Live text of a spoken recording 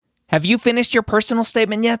Have you finished your personal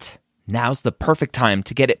statement yet? Now's the perfect time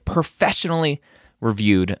to get it professionally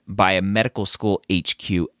reviewed by a medical school HQ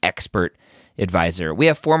expert advisor. We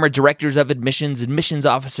have former directors of admissions, admissions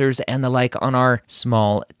officers, and the like on our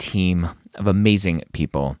small team of amazing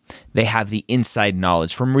people. They have the inside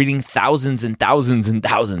knowledge from reading thousands and thousands and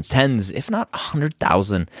thousands, tens, if not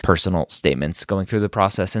 100,000 personal statements, going through the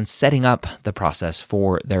process and setting up the process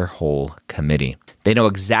for their whole committee. They know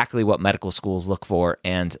exactly what medical schools look for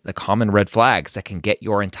and the common red flags that can get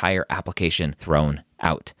your entire application thrown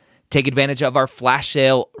out. Take advantage of our flash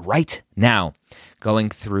sale right now, going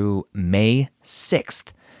through May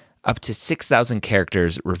 6th, up to 6,000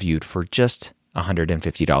 characters reviewed for just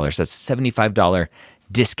 $150. That's a $75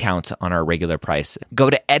 discount on our regular price. Go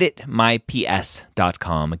to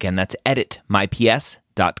editmyps.com. Again, that's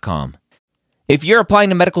editmyps.com. If you're applying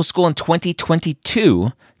to medical school in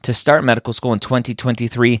 2022 to start medical school in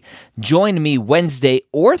 2023, join me Wednesday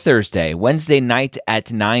or Thursday, Wednesday night at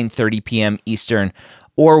 9:30 p.m. Eastern,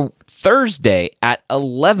 or Thursday at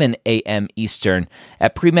 11 a.m. Eastern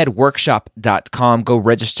at premedworkshop.com. Go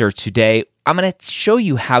register today. I'm going to show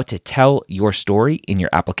you how to tell your story in your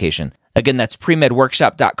application. Again, that's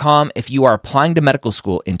premedworkshop.com. If you are applying to medical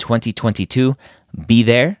school in 2022, be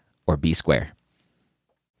there or be square.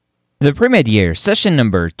 The Premed Year, session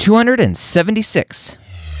number 276.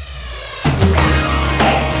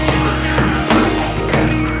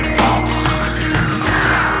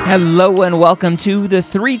 Hello and welcome to the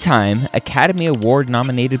 3-time Academy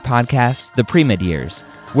Award-nominated podcast, The Premed Years,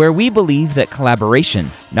 where we believe that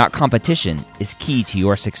collaboration, not competition, is key to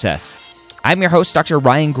your success. I'm your host, Dr.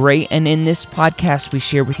 Ryan Gray, and in this podcast, we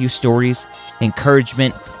share with you stories,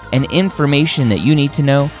 encouragement, and information that you need to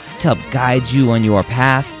know to help guide you on your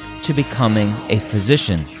path to becoming a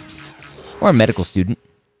physician or a medical student.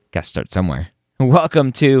 Got to start somewhere.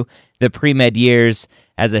 Welcome to the Premed Years.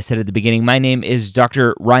 As I said at the beginning, my name is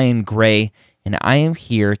Dr. Ryan Gray, and I am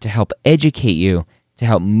here to help educate you, to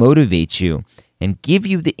help motivate you, and give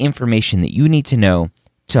you the information that you need to know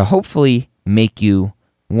to hopefully make you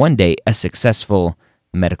one day a successful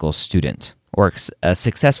medical student or a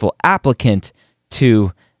successful applicant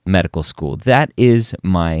to medical school. That is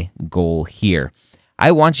my goal here.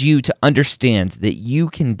 I want you to understand that you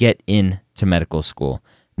can get into medical school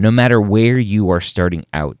no matter where you are starting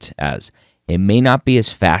out as. It may not be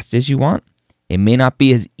as fast as you want. It may not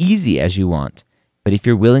be as easy as you want. But if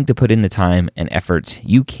you're willing to put in the time and effort,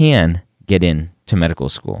 you can get into medical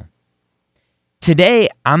school. Today,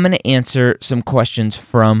 I'm going to answer some questions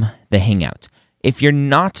from the Hangout. If you're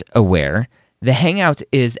not aware, the Hangout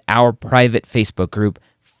is our private Facebook group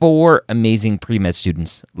for amazing pre-med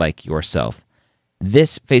students like yourself.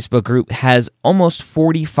 This Facebook group has almost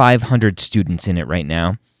 4,500 students in it right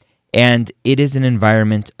now, and it is an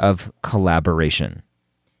environment of collaboration.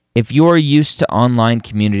 If you're used to online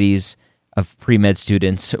communities of pre-med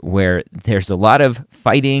students where there's a lot of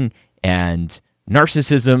fighting and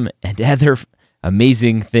narcissism and other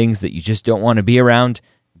amazing things that you just don't want to be around,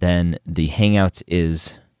 then the Hangout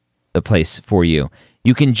is the place for you.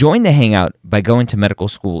 You can join the Hangout by going to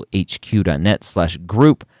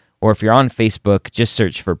medicalschoolhq.net/group, or if you're on Facebook, just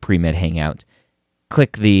search for Premed Hangout.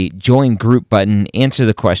 Click the Join Group button, answer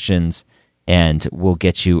the questions, and we'll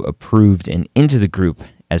get you approved and into the group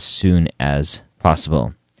as soon as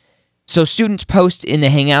possible. So students post in the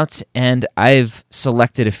Hangout, and I've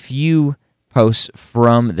selected a few posts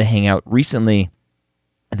from the Hangout recently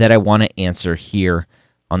that I want to answer here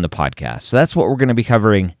on the podcast. So that's what we're going to be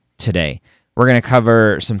covering today. We're going to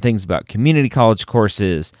cover some things about community college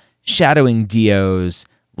courses, shadowing DOs,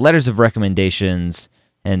 letters of recommendations,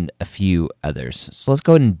 and a few others. So let's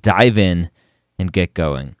go ahead and dive in and get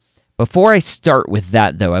going. Before I start with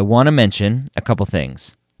that, though, I want to mention a couple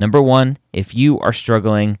things. Number one, if you are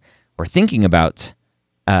struggling or thinking about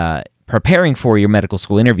preparing for your medical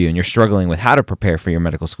school interview and you're struggling with how to prepare for your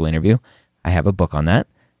medical school interview, I have a book on that,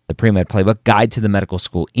 The Premed Playbook, Guide to the Medical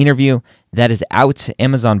School Interview. That is out,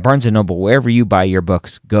 Amazon, Barnes & Noble, wherever you buy your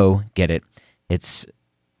books, go get it. It's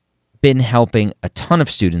been helping a ton of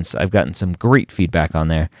students. I've gotten some great feedback on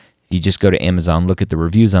there. If you just go to Amazon, look at the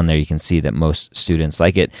reviews on there, you can see that most students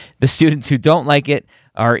like it. The students who don't like it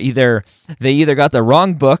are either got the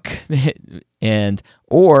wrong book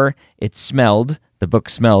or the book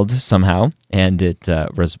smelled somehow, and it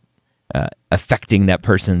was affecting that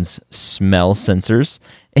person's smell sensors,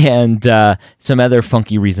 and some other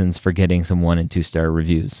funky reasons for getting some 1- and 2-star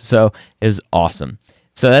reviews. So it was awesome.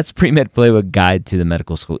 So that's Premed Playbook Guide to the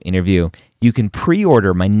Medical School Interview. You can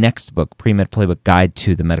pre-order my next book, Premed Playbook Guide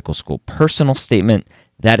to the Medical School Personal Statement.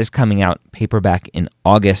 That is coming out paperback in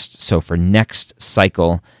August. So for next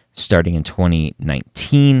cycle, starting in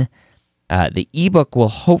 2019. The ebook will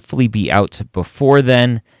hopefully be out before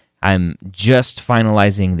then. I'm just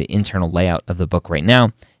finalizing the internal layout of the book right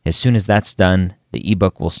now. As soon as that's done, the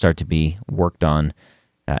ebook will start to be worked on.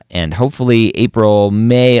 And hopefully April,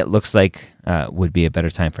 May, it looks like would be a better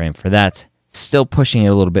time frame for that. Still pushing it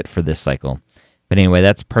a little bit for this cycle. But anyway,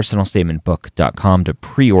 that's personalstatementbook.com to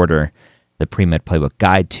pre-order the Premed Playbook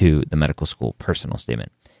Guide to the Medical School Personal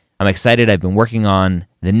Statement. I'm excited. I've been working on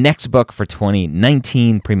the next book for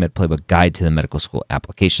 2019, Premed Playbook Guide to the Medical School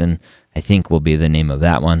Application. I think will be the name of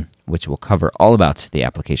that one, which will cover all about the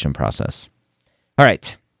application process. All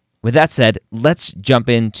right. With that said, let's jump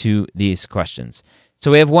into these questions.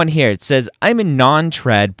 So we have one here. It says, I'm a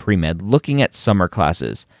non-trad pre-med looking at summer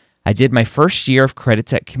classes. I did my first year of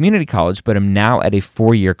credits at community college, but am now at a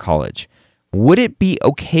 4-year college. Would it be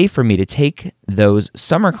okay for me to take those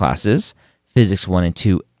summer classes, Physics 1 and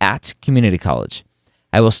 2, at community college?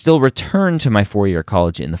 I will still return to my 4-year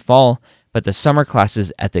college in the fall, but the summer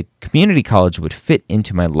classes at the community college would fit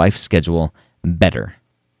into my life schedule better.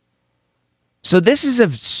 So this is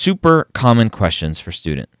a super common question for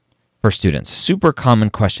students. Super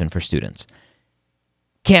common question for students.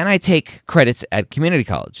 Can I take credits at community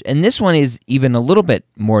college? And this one is even a little bit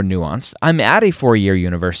more nuanced. I'm at a 4-year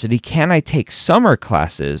university. Can I take summer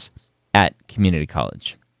classes at community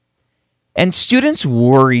college? And students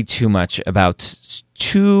worry too much about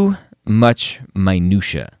too much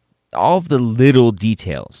minutia, all of the little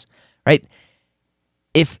details, right?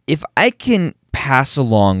 If I can pass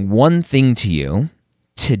along one thing to you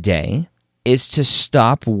today, is to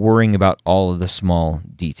stop worrying about all of the small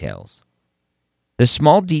details. The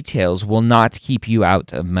small details will not keep you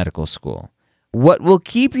out of medical school. What will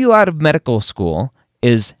keep you out of medical school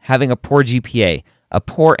is having a poor GPA, a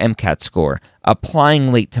poor MCAT score,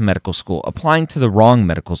 applying late to medical school, applying to the wrong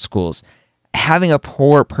medical schools, having a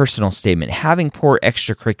poor personal statement, having poor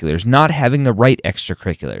extracurriculars, not having the right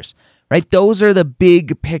extracurriculars, right? Those are the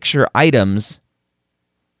big picture items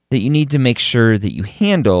that you need to make sure that you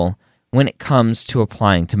handle when it comes to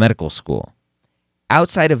applying to medical school.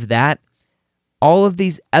 Outside of that, all of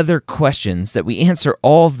these other questions that we answer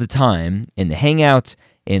all of the time in the Hangout,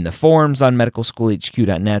 in the forums on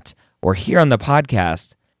medicalschoolhq.net, or here on the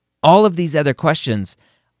podcast, all of these other questions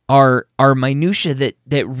are minutia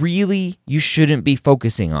that really you shouldn't be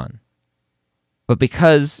focusing on. But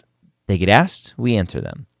because they get asked, we answer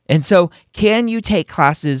them. And so, can you take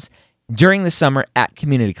classes during the summer at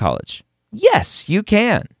community college? Yes, you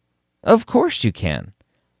can. Of course you can.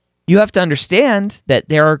 You have to understand that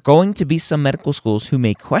there are going to be some medical schools who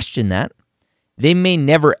may question that. They may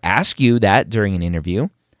never ask you that during an interview,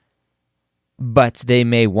 but they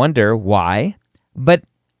may wonder why. But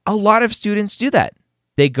a lot of students do that.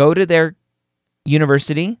 They go to their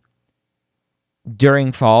university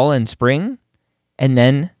during fall and spring, and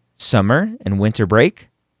then summer and winter break,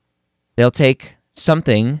 they'll take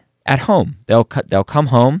something at home. They'll come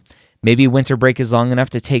home. Maybe winter break is long enough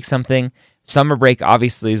to take something. Summer break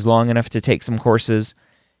obviously is long enough to take some courses.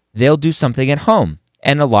 They'll do something at home.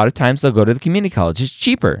 And a lot of times they'll go to the community college. It's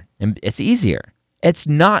cheaper and it's easier. It's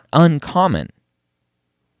not uncommon.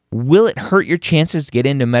 Will it hurt your chances to get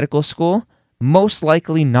into medical school? Most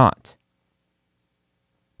likely not.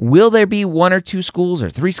 Will there be 1 or 2 schools or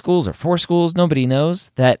 3 schools or 4 schools, nobody knows,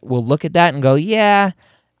 that will look at that and go, yeah,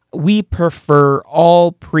 we prefer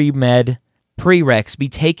all pre-med prereqs be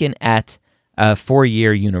taken at a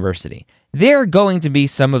 4-year university. There are going to be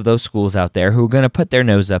some of those schools out there who are going to put their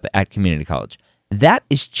nose up at community college. That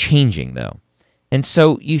is changing, though. And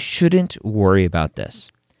so you shouldn't worry about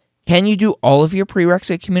this. Can you do all of your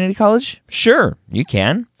prereqs at community college? Sure, you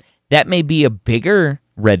can. That may be a bigger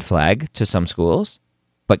red flag to some schools,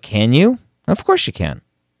 but can you? Of course you can.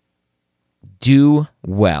 Do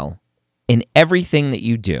well in everything that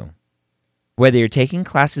you do. Whether you're taking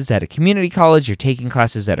classes at a community college, you're taking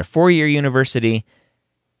classes at a 4-year university,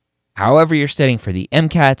 however you're studying for the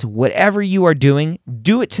MCAT, whatever you are doing,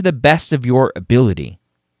 do it to the best of your ability.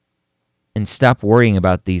 And stop worrying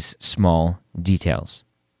about these small details.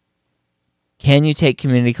 Can you take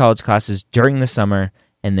community college classes during the summer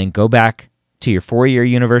and then go back to your 4-year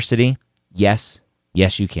university? Yes.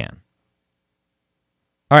 Yes, you can.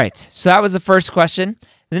 All right, so that was the first question.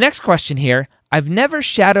 The next question here, I've never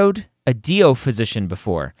shadowed a DO physician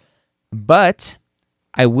before, but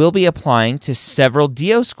I will be applying to several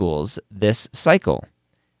DO schools this cycle.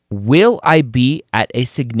 Will I be at a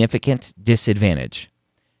significant disadvantage?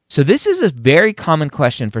 So this is a very common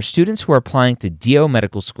question for students who are applying to DO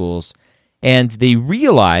medical schools, and they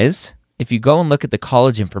realize, if you go and look at the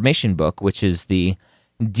college information book, which is the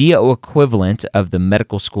DO equivalent of the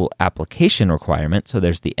medical school application requirement. So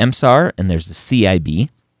there's the MSAR and there's the CIB.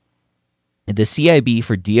 The CIB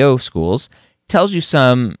for DO schools tells you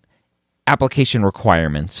some application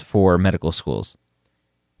requirements for medical schools,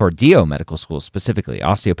 for DO medical schools specifically,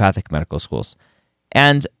 osteopathic medical schools.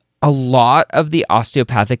 And a lot of the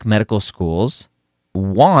osteopathic medical schools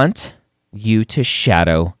want you to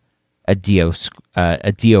shadow a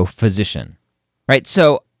DO physician, right?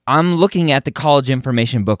 So I'm looking at the college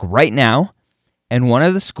information book right now, and one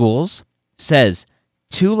of the schools says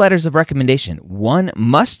 2 letters of recommendation. One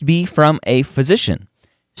must be from a physician.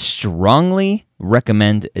 Strongly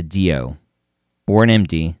recommend a DO or an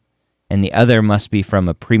MD, and the other must be from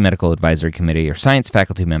a pre-medical advisory committee or science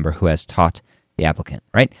faculty member who has taught the applicant,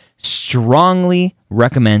 right? Strongly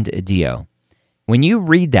recommend a DO. When you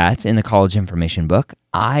read that in the college information book,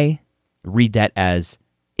 I read that as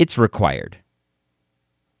it's required.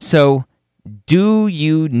 So, do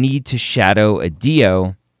you need to shadow a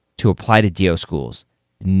DO to apply to DO schools?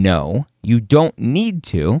 No, you don't need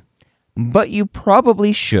to, but you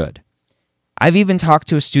probably should. I've even talked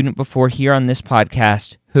to a student before here on this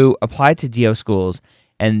podcast who applied to DO schools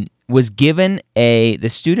and the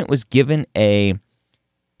student was given a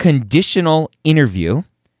conditional interview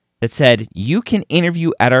that said, you can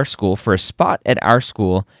interview at our school for a spot at our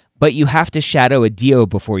school, but you have to shadow a DO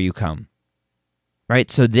before you come. Right?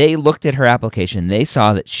 So they looked at her application, they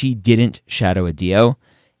saw that she didn't shadow a DO,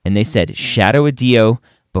 and they said, shadow a DO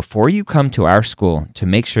before you come to our school to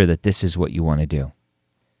make sure that this is what you want to do.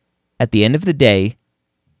 At the end of the day,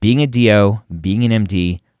 being a DO, being an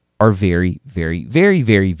MD are very, very, very,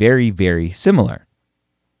 very, very, very similar.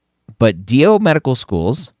 But DO medical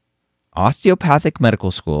schools, osteopathic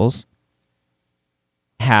medical schools,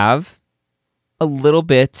 have a little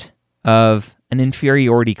bit of an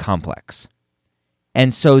inferiority complex.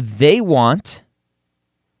 And so they want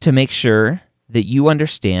to make sure that you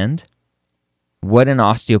understand what an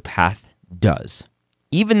osteopath does.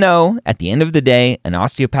 Even though, at the end of the day, an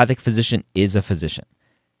osteopathic physician is a physician.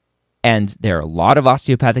 And there are a lot of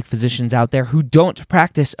osteopathic physicians out there who don't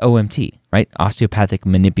practice OMT, right? Osteopathic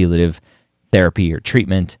manipulative therapy or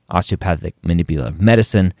treatment, osteopathic manipulative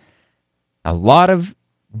medicine. A lot of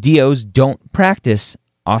DOs don't practice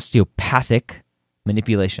osteopathic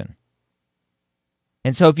manipulation.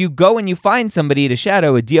 And so if you go and you find somebody to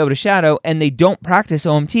shadow, a DO to shadow, and they don't practice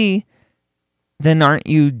OMT, then aren't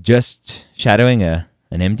you just shadowing an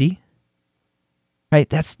MD? Right?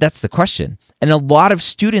 That's the question. And a lot of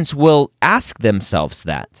students will ask themselves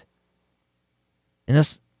that.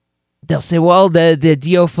 And they'll say, well, the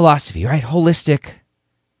DO philosophy, right? Holistic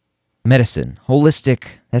medicine. Holistic,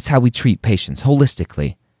 that's how we treat patients,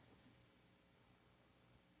 holistically.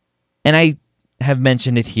 And I have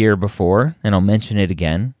mentioned it here before, and I'll mention it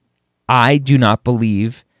again. I do not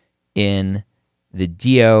believe in the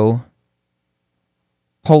DO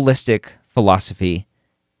holistic philosophy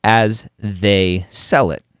as they sell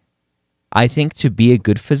it. I think to be a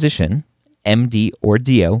good physician, MD or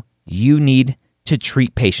DO, you need to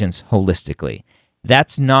treat patients holistically.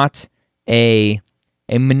 That's not a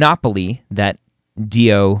monopoly that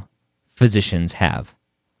DO physicians have.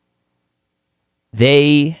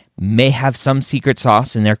 They may have some secret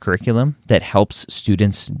sauce in their curriculum that helps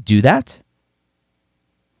students do that.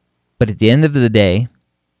 But at the end of the day,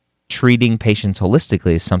 treating patients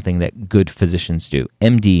holistically is something that good physicians do,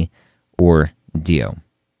 MD or DO.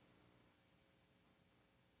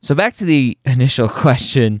 So back to the initial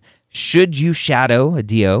question, should you shadow a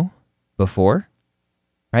DO before,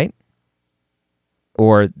 right?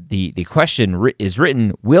 Or the question is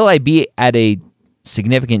written, will I be at a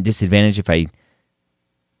significant disadvantage if I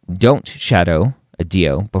don't shadow a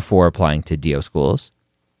DO before applying to DO schools?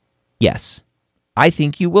 Yes, I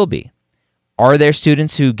think you will be. Are there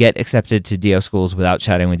students who get accepted to DO schools without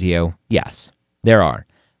shadowing a DO? Yes, there are.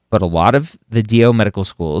 But a lot of the DO medical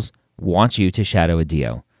schools want you to shadow a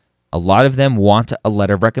DO. A lot of them want a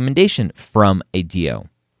letter of recommendation from a DO.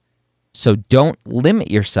 So don't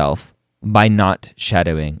limit yourself by not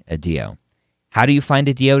shadowing a DO. How do you find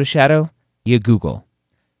a DO to shadow? You Google.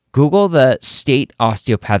 Google the State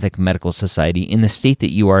Osteopathic Medical Society in the state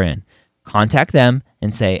that you are in. Contact them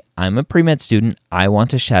and say, I'm a pre-med student. I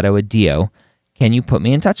want to shadow a DO. Can you put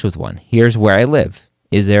me in touch with one? Here's where I live.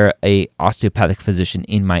 Is there a osteopathic physician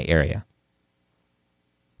in my area?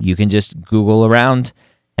 You can just Google around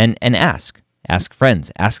and ask. Ask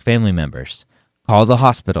friends. Ask family members. Call the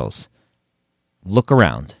hospitals. Look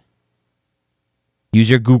around. Use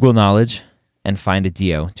your Google knowledge and find a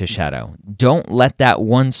DO to shadow. Don't let that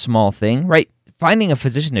one small thing, right? Finding a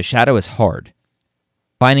physician to shadow is hard.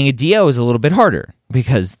 Finding a DO is a little bit harder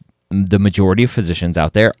because the majority of physicians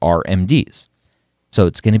out there are MDs. So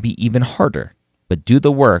it's going to be even harder. But do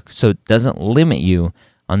the work so it doesn't limit you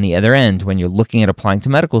on the other end when you're looking at applying to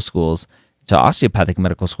medical schools, to osteopathic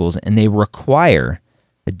medical schools, and they require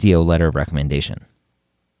a DO letter of recommendation.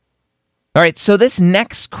 All right, so this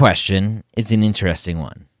next question is an interesting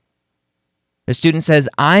one. The student says,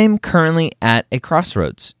 I'm currently at a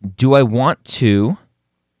crossroads. Do I want to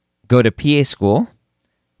go to PA school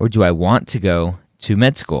or do I want to go to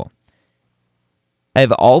med school? I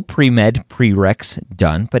have all pre-med prereqs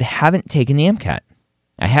done, but haven't taken the MCAT.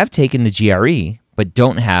 I have taken the GRE, but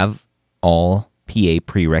don't have all PA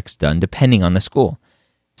prereqs done depending on the school.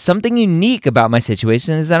 Something unique about my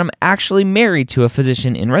situation is that I'm actually married to a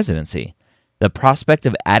physician in residency. The prospect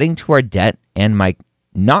of adding to our debt and my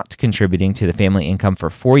not contributing to the family income for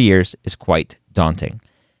 4 years is quite daunting.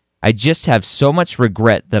 I just have so much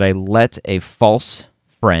regret that I let a false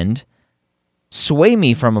friend sway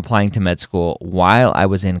me from applying to med school while I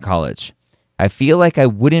was in college. I feel like I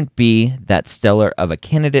wouldn't be that stellar of a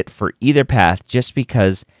candidate for either path just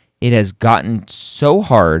because it has gotten so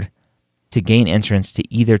hard to gain entrance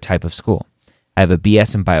to either type of school. I have a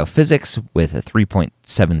BS in biophysics with a 3.73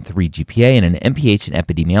 GPA and an MPH in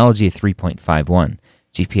epidemiology of 3.51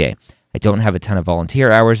 GPA. I don't have a ton of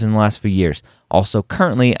volunteer hours in the last few years. Also,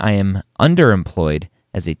 currently, I am underemployed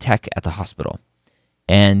as a tech at the hospital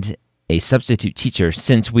and a substitute teacher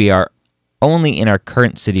since we are only in our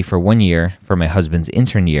current city for 1 year for my husband's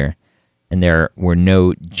intern year, and there were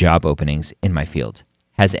no job openings in my field.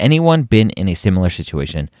 Has anyone been in a similar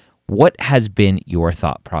situation? What has been your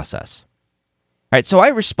thought process? All right, so I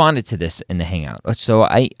responded to this in the Hangout. So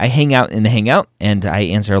I hang out in the Hangout, and I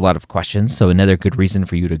answer a lot of questions, so another good reason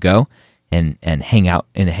for you to go and hang out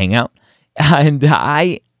in the Hangout. And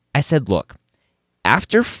I said, look,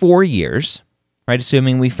 after 4 years, right,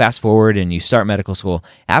 assuming we fast forward and you start medical school,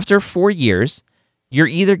 after 4 years, you're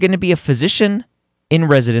either going to be a physician in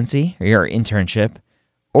residency or your internship,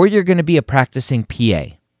 or you're going to be a practicing PA.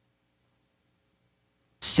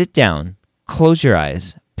 Sit down, close your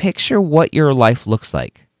eyes, picture what your life looks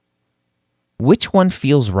like. Which one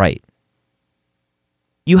feels right?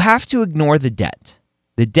 You have to ignore the debt.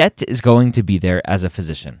 The debt is going to be there as a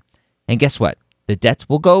physician. And guess what? The debts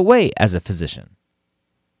will go away as a physician.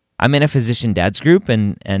 I'm in a physician dad's group,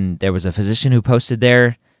 and there was a physician who posted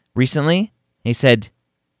there recently. He said,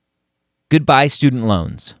 goodbye student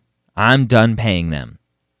loans. I'm done paying them.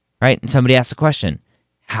 Right? And somebody asked the question,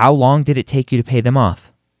 how long did it take you to pay them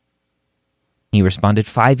off? He responded,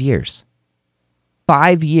 5 years.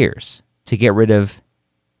 5 years to get rid of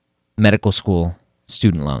medical school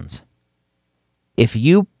student loans. If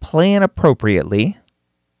you plan appropriately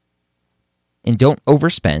and don't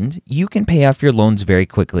overspend, you can pay off your loans very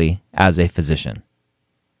quickly as a physician.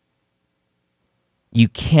 You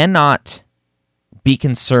cannot be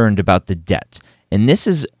concerned about the debt. And this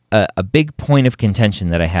is a big point of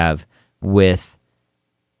contention that I have with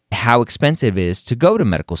how expensive it is to go to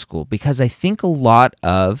medical school, because I think a lot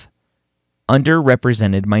of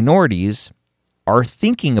underrepresented minorities are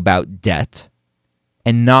thinking about debt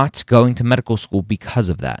and not going to medical school because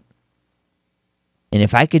of that. And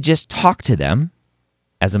if I could just talk to them,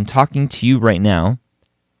 as I'm talking to you right now,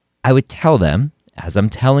 I would tell them, as I'm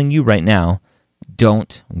telling you right now,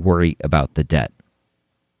 don't worry about the debt.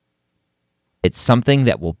 It's something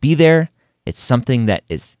that will be there. It's something that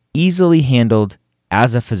is easily handled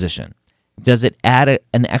as a physician. Does it add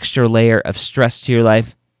an extra layer of stress to your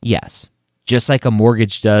life? Yes. Just like a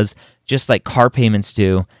mortgage does, just like car payments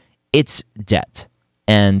do, it's debt,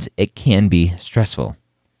 and it can be stressful.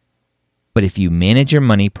 But if you manage your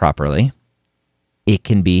money properly, it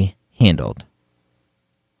can be handled.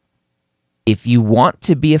 If you want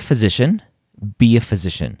to be a physician, be a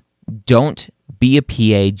physician. Don't be a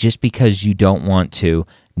PA just because you don't want to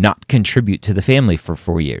not contribute to the family for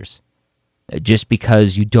 4 years. Just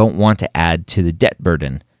because you don't want to add to the debt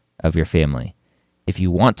burden of your family. If you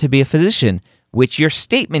want to be a physician, which your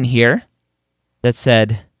statement here that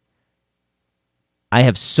said, I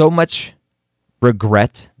have so much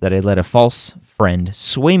regret that I let a false friend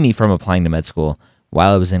sway me from applying to med school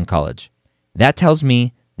while I was in college. That tells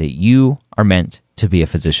me that you are meant to be a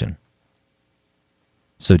physician.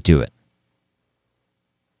 So do it.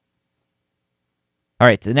 All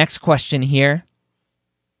right, the next question here.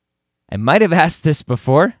 I might have asked this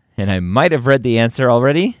before, and I might have read the answer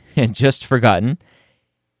already and just forgotten.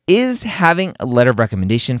 Is having a letter of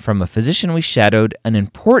recommendation from a physician we shadowed an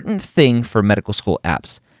important thing for medical school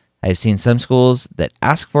apps? I have seen some schools that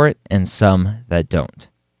ask for it and some that don't.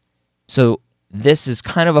 So this is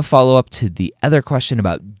kind of a follow-up to the other question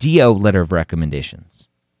about DO letter of recommendations.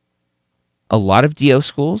 a lot of DO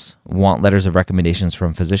schools want letters of recommendations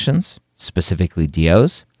from physicians, specifically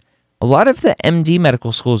DOs. A lot of the MD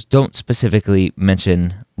medical schools don't specifically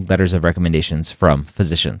mention letters of recommendations from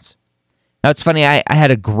physicians. Now, it's funny, I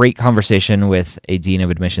had a great conversation with a dean of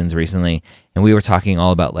admissions recently, and we were talking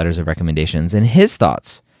all about letters of recommendations and his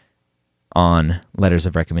thoughts on letters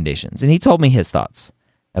of recommendations. And he told me his thoughts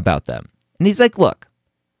about them. And he's like, look,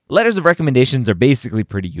 letters of recommendations are basically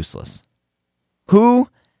pretty useless. Who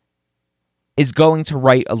is going to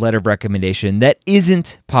write a letter of recommendation that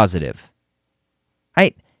isn't positive?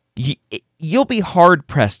 You'll be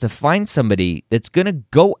hard-pressed to find somebody that's going to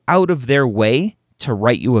go out of their way to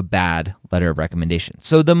write you a bad letter of recommendation.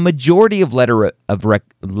 So the majority of letters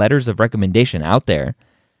of recommendation out there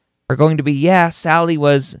are going to be, yeah, Sally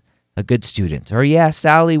was a good student, or yeah,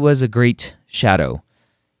 Sally was a great shadow.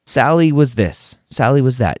 Sally was this, Sally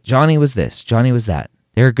was that, Johnny was this, Johnny was that.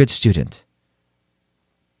 They're a good student.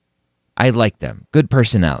 I like them. Good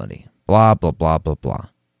personality. Blah, blah, blah, blah, blah.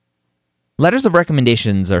 Letters of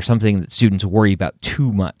recommendations are something that students worry about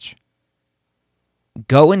too much.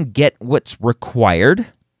 Go and get what's required,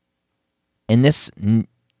 and this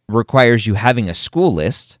requires you having a school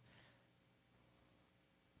list.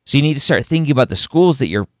 So you need to start thinking about the schools that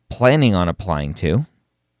you're planning on applying to,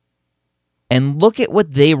 and look at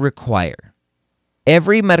what they require.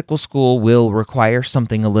 Every medical school will require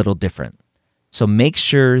something a little different. So make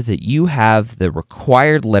sure that you have the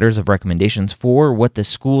required letters of recommendations for what the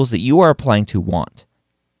schools that you are applying to want.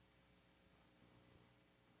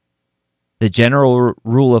 The general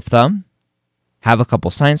rule of thumb, have a couple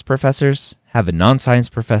science professors, have a non-science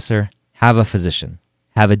professor, have a physician,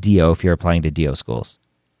 have a DO if you're applying to DO schools.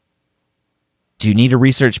 Do you need a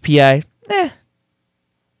research PI?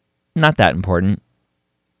 Not that important.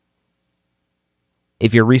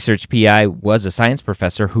 If your research PI was a science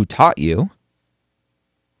professor who taught you,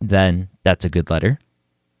 then that's a good letter.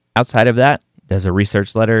 Outside of that, does a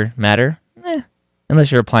research letter matter? Unless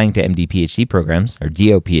you're applying to MD PhD programs or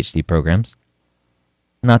DO PhD programs.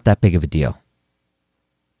 Not that big of a deal.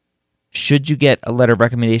 Should you get a letter of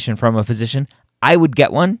recommendation from a physician? I would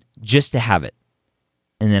get one just to have it.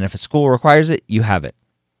 And then if a school requires it, you have it.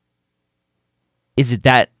 Is it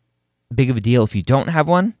that big of a deal if you don't have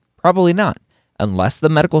one? Probably not. Unless the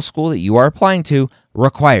medical school that you are applying to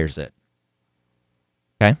requires it.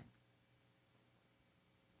 Okay?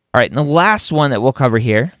 All right, and the last one that we'll cover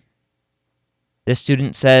here. This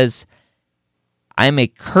student says, I'm a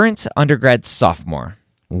current undergrad sophomore.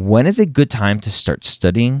 When is a good time to start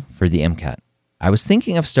studying for the MCAT? I was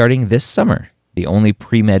thinking of starting this summer. The only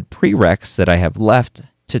pre-med prereqs that I have left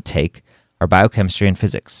to take are biochemistry and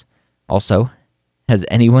physics. Also, has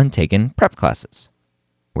anyone taken prep classes?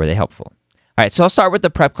 Were they helpful? All right, so I'll start with the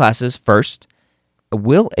prep classes first.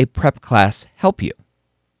 Will a prep class help you?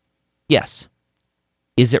 Yes.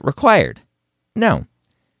 Is it required? No.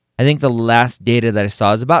 I think the last data that I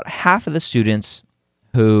saw is about half of the students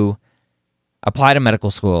who apply to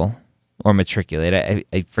medical school or matriculate.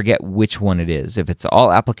 I forget which one it is, if it's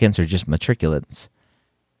all applicants or just matriculants.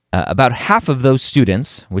 About half of those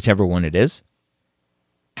students, whichever one it is,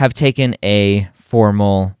 have taken a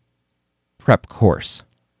formal prep course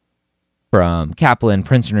from Kaplan,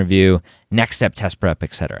 Princeton Review, Next Step Test Prep,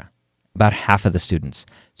 etc. About half of the students.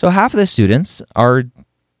 So half of the students are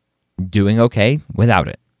doing okay without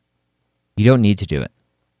it. You don't need to do it.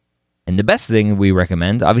 And the best thing we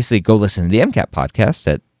recommend, obviously, go listen to the MCAT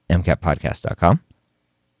podcast at mcatpodcast.com.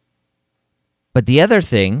 But the other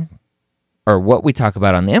thing, or what we talk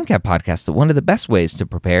about on the MCAT podcast, that one of the best ways to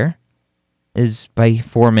prepare is by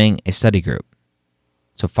forming a study group.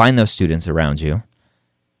 So find those students around you.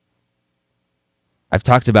 I've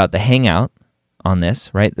talked about the Hangout on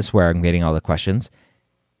this, right? This is where I'm getting all the questions.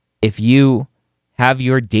 If you have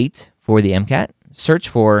your date for the MCAT, search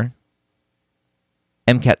for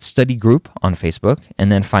MCAT study group on Facebook,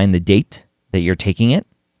 and then find the date that you're taking it.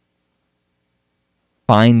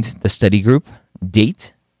 Find the study group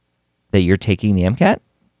date that you're taking the MCAT,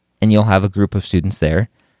 and you'll have a group of students there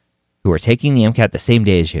who are taking the MCAT the same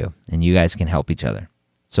day as you, and you guys can help each other.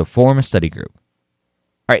 So form a study group.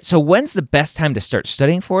 All right, so when's the best time to start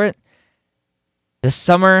studying for it? The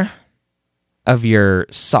summer of your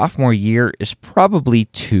sophomore year is probably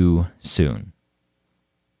too soon.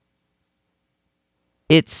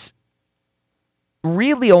 It's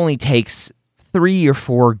really only takes 3 or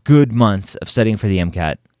 4 good months of studying for the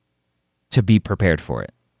MCAT to be prepared for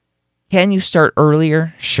it. Can you start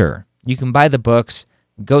earlier? Sure. You can buy the books,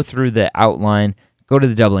 go through the outline, go to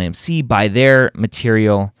the AAMC, buy their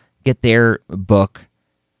material, get their book,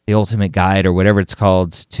 the Ultimate Guide or whatever it's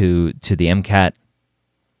called to the MCAT.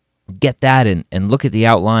 Get that and look at the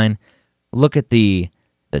outline. look at the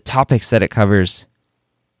topics that it covers,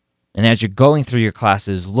 and as you're going through your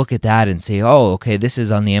classes, look at that and say, oh, okay, this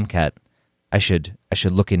is on the MCAT. I should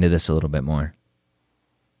look into this a little bit more.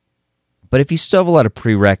 But if you still have a lot of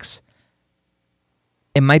prereqs,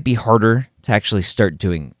 it might be harder to actually start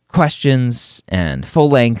doing questions and full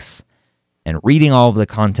lengths and reading all of the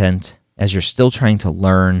content as you're still trying to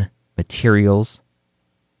learn materials.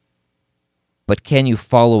 But can you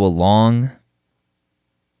follow along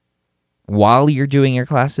while you're doing your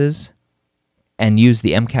classes and use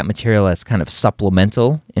the MCAT material as kind of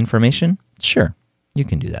supplemental information? Sure, you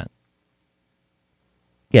can do that.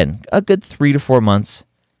 Again, a good 3 to 4 months,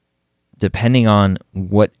 depending on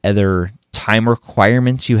what other time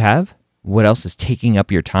requirements you have, what else is taking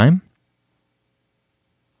up your time.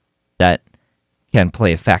 That can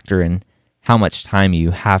play a factor in how much time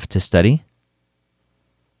you have to study.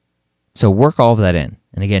 So work all of that in.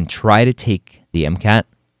 And again, try to take the MCAT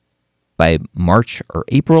by March or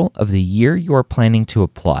April of the year you are planning to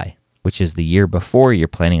apply, which is the year before you're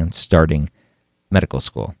planning on starting medical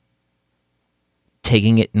school.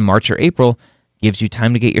 Taking it in March or April gives you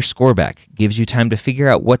time to get your score back, gives you time to figure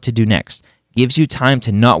out what to do next, gives you time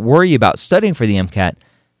to not worry about studying for the MCAT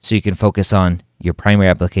so you can focus on your primary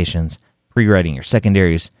applications, pre-writing your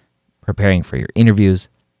secondaries, preparing for your interviews,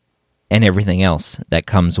 and everything else that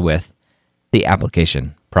comes with the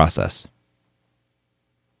application process.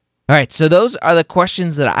 All right, so those are the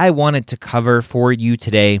questions that I wanted to cover for you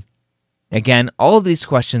today. Again, all of these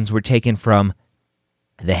questions were taken from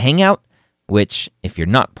the Hangout, which if you're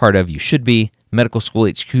not part of, you should be,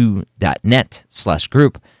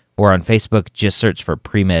 medicalschoolhq.net/group, or on Facebook, just search for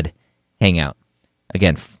Premed Hangout.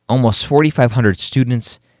 Again, almost 4,500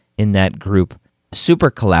 students in that group,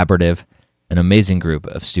 super collaborative, an amazing group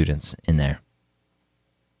of students in there.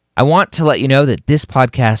 I want to let you know that this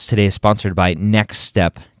podcast today is sponsored by Next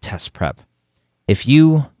Step Test Prep. If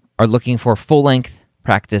you are looking for full-length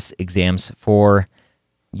practice exams for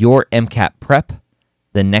your MCAT prep,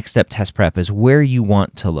 the Next Step Test Prep is where you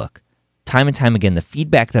want to look. Time and time again, the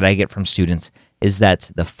feedback that I get from students is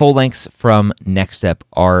that the full lengths from Next Step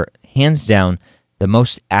are hands down the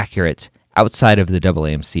most accurate outside of the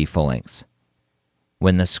AAMC full lengths.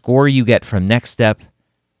 When the score you get from Next Step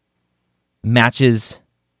matches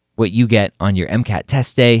what you get on your MCAT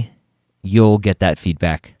test day, you'll get that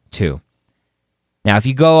feedback too. Now, if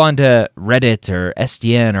you go onto Reddit or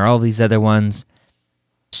SDN or all these other ones,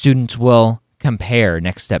 students will compare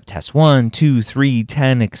Next Step Test 1, 2, 3,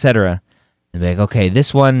 10, etc. And be like, okay,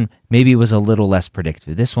 this one maybe was a little less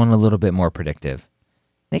predictive. This one a little bit more predictive.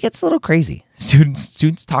 And it gets a little crazy.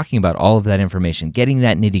 Students talking about all of that information, getting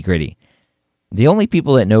that nitty-gritty. The only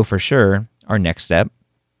people that know for sure are Next Step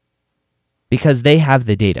because they have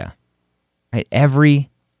the data. Right? Every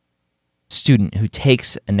student who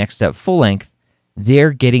takes a Next Step full length,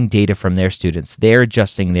 they're getting data from their students. They're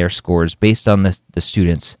adjusting their scores based on the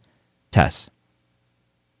students' tests.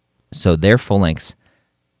 So their full lengths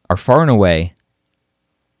are far and away,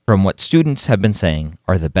 from what students have been saying,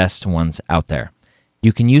 are the best ones out there.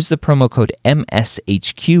 You can use the promo code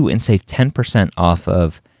MSHQ and save 10% off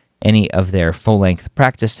of any of their full-length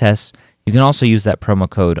practice tests. You can also use that promo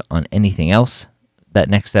code on anything else that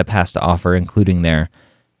Next Step has to offer, including their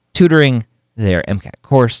tutoring, their MCAT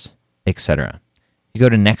course, etc. You go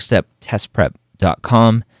to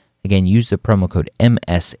nextsteptestprep.com. Again, use the promo code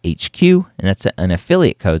MSHQ, and that's an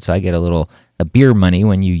affiliate code, so I get a beer money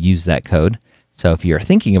when you use that code. So if you're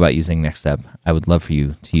thinking about using Next Step, I would love for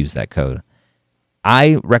you to use that code.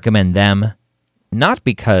 I recommend them not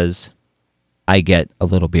because I get a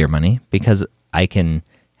little beer money, because I can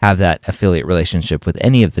have that affiliate relationship with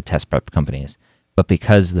any of the test prep companies, but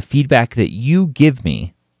because the feedback that you give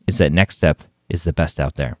me is that Next Step is the best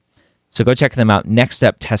out there. So go check them out,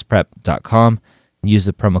 nextsteptestprep.com, and use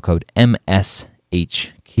the promo code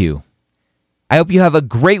MSHQ. I hope you have a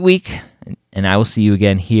great week, and I will see you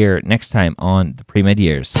again here next time on the Premed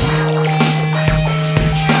Years.